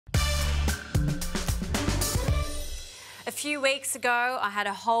A few weeks ago, I had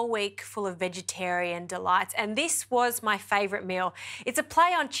a whole week full of vegetarian delights, and this was my favourite meal. It's a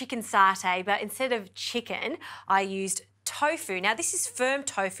play on chicken satay, but instead of chicken, I used tofu. Now, this is firm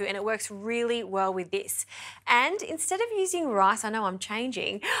tofu and it works really well with this. And instead of using rice, I know I'm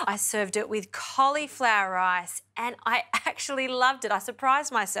changing, I served it with cauliflower rice and I actually loved it. I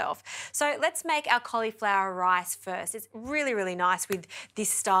surprised myself. So let's make our cauliflower rice first. It's really, really nice with this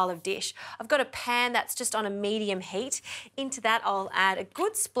style of dish. I've got a pan that's just on a medium heat. Into that, I'll add a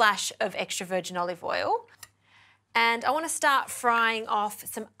good splash of extra virgin olive oil. And I want to start frying off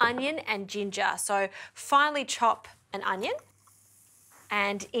some onion and ginger. So finely chop an onion,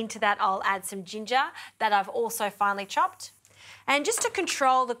 and into that I'll add some ginger that I've also finely chopped. And just to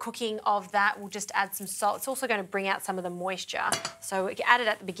control the cooking of that, we'll just add some salt. It's also going to bring out some of the moisture. So we add it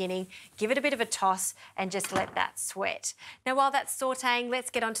at the beginning, give it a bit of a toss and just let that sweat. Now, while that's sauteing, let's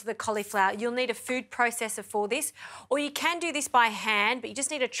get onto the cauliflower. You'll need a food processor for this, or you can do this by hand, but you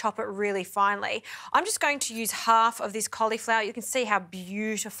just need to chop it really finely. I'm just going to use half of this cauliflower. You can see how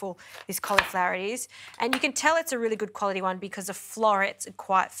beautiful this cauliflower is. And you can tell it's a really good quality one because the florets are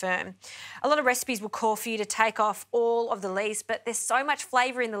quite firm. A lot of recipes will call for you to take off all of the leaves, but there's so much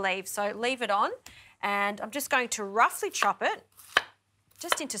flavour in the leaves, so leave it on. And I'm just going to roughly chop it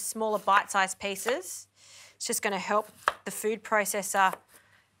just into smaller bite-sized pieces. It's just going to help the food processor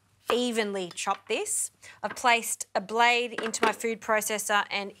evenly chop this. I've placed a blade into my food processor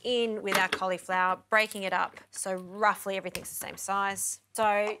and in with our cauliflower, breaking it up so roughly everything's the same size.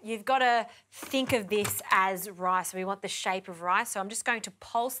 So you've got to think of this as rice. We want the shape of rice, so I'm just going to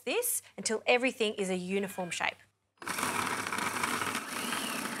pulse this until everything is a uniform shape.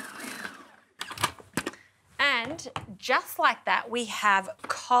 And just like that, we have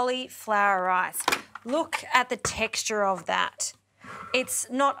cauliflower rice. Look at the texture of that. It's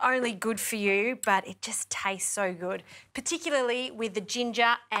not only good for you, but it just tastes so good, particularly with the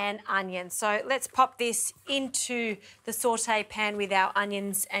ginger and onions. So let's pop this into the saute pan with our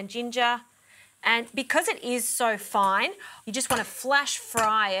onions and ginger. And because it is so fine, you just want to flash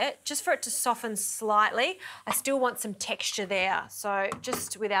fry it just for it to soften slightly. I still want some texture there. So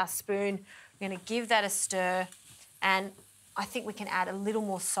just with our spoon, we're going to give that a stir, and I think we can add a little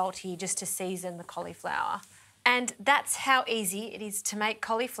more salt here just to season the cauliflower. And that's how easy it is to make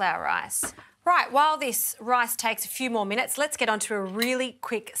cauliflower rice. Right, while this rice takes a few more minutes, let's get onto a really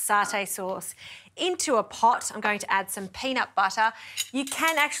quick satay sauce. Into a pot, I'm going to add some peanut butter. You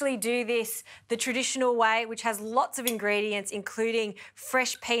can actually do this the traditional way, which has lots of ingredients, including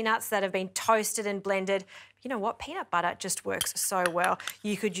fresh peanuts that have been toasted and blended. You know what? Peanut butter just works so well.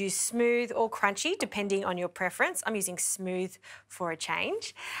 You could use smooth or crunchy, depending on your preference. I'm using smooth for a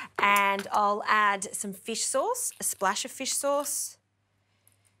change. And I'll add some fish sauce, a splash of fish sauce.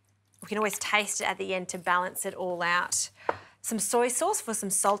 We can always taste it at the end to balance it all out. Some soy sauce for some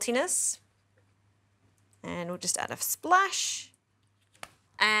saltiness. And we'll just add a splash.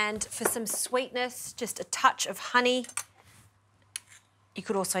 And for some sweetness, just a touch of honey. You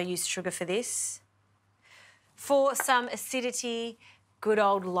could also use sugar for this. For some acidity, good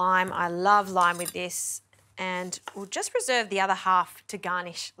old lime. I love lime with this. And we'll just reserve the other half to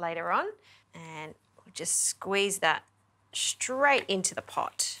garnish later on. And we'll just squeeze that straight into the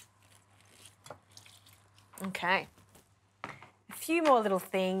pot. Okay. A few more little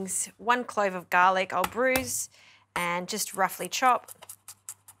things. 1 clove of garlic I'll bruise and just roughly chop.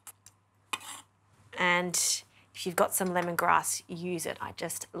 And if you've got some lemongrass, use it. I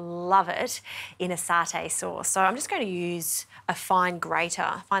just love it in a satay sauce. So I'm just going to use a fine grater.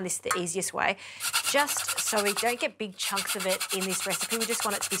 I find this the easiest way, just so we don't get big chunks of it in this recipe. We just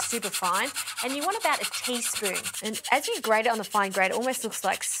want it to be super fine. And you want about a teaspoon. And as you grate it on the fine grater, it almost looks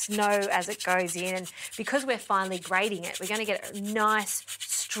like snow as it goes in. And because we're finely grating it, we're going to get a nice,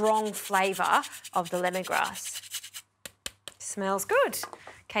 strong flavour of the lemongrass. Smells good.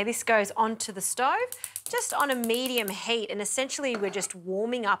 Okay, this goes onto the stove, just on a medium heat, and essentially we're just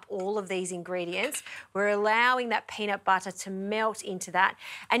warming up all of these ingredients. We're allowing that peanut butter to melt into that,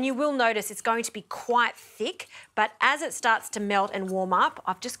 and you will notice it's going to be quite thick, but as it starts to melt and warm up,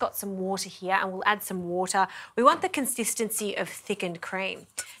 I've just got some water here, and we'll add some water. We want the consistency of thickened cream.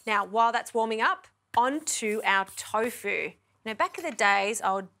 Now, while that's warming up, onto our tofu. Now, back in the days,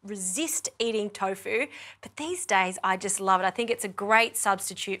 I would resist eating tofu, but these days I just love it. I think it's a great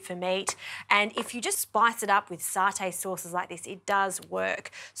substitute for meat. And if you just spice it up with satay sauces like this, it does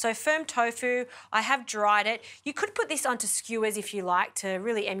work. So firm tofu, I have dried it. You could put this onto skewers if you like to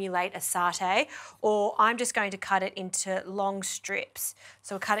really emulate a satay, or I'm just going to cut it into long strips.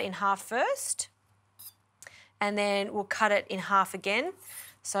 So we'll cut it in half first, and then we'll cut it in half again.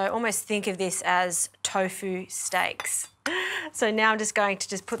 So almost think of this as tofu steaks. So now I'm just going to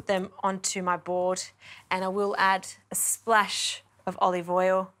just put them onto my board, and I will add a splash of olive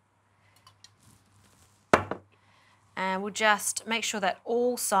oil. And we'll just make sure that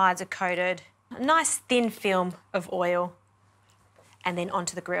all sides are coated. A nice thin film of oil, and then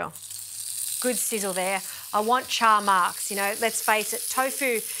onto the grill. Good sizzle there. I want char marks, you know, let's face it,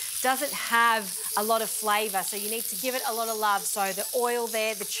 tofu doesn't have a lot of flavour, so you need to give it a lot of love. So the oil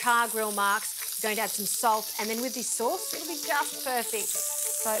there, the char grill marks, you're going to add some salt, and then with this sauce, it'll be just perfect.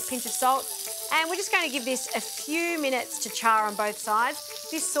 So a pinch of salt, and we're just going to give this a few minutes to char on both sides.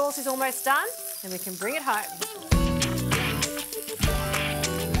 This sauce is almost done, and we can bring it home.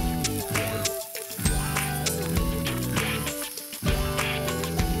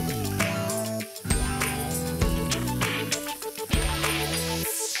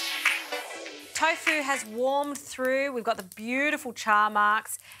 Tofu has warmed through. We've got the beautiful char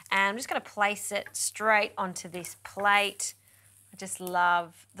marks, and I'm just going to place it straight onto this plate. I just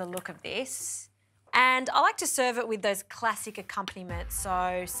love the look of this. And I like to serve it with those classic accompaniments,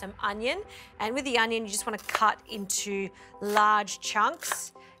 so some onion. And with the onion, you just want to cut into large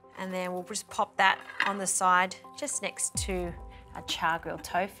chunks, and then we'll just pop that on the side just next to our char grilled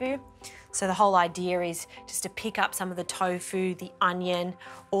tofu. So the whole idea is just to pick up some of the tofu, the onion,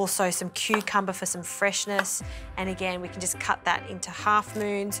 also some cucumber for some freshness. And again, we can just cut that into half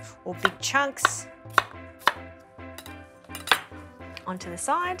moons or big chunks onto the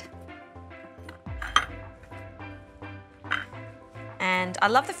side. And I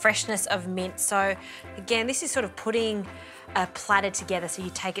love the freshness of mint. So again, this is sort of putting a platter together so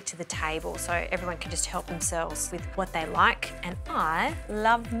you take it to the table so everyone can just help themselves with what they like. And I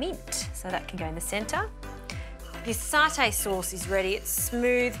love mint, so that can go in the centre. This satay sauce is ready. It's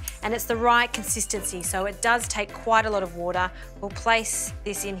smooth and it's the right consistency, so it does take quite a lot of water. We'll place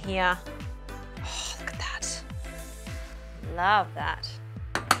this in here. Oh, look at that. Love that.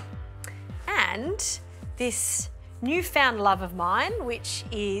 And this newfound love of mine, which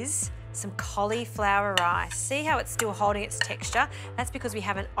is some cauliflower rice. See how it's still holding its texture? That's because we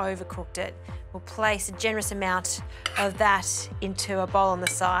haven't overcooked it. We'll place a generous amount of that into a bowl on the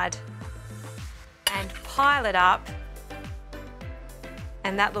side and pile it up.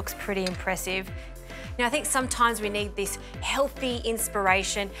 And that looks pretty impressive. Now, I think sometimes we need this healthy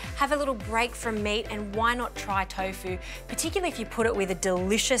inspiration, have a little break from meat, and why not try tofu? Particularly if you put it with a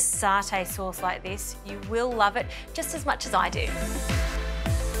delicious satay sauce like this, you will love it just as much as I do.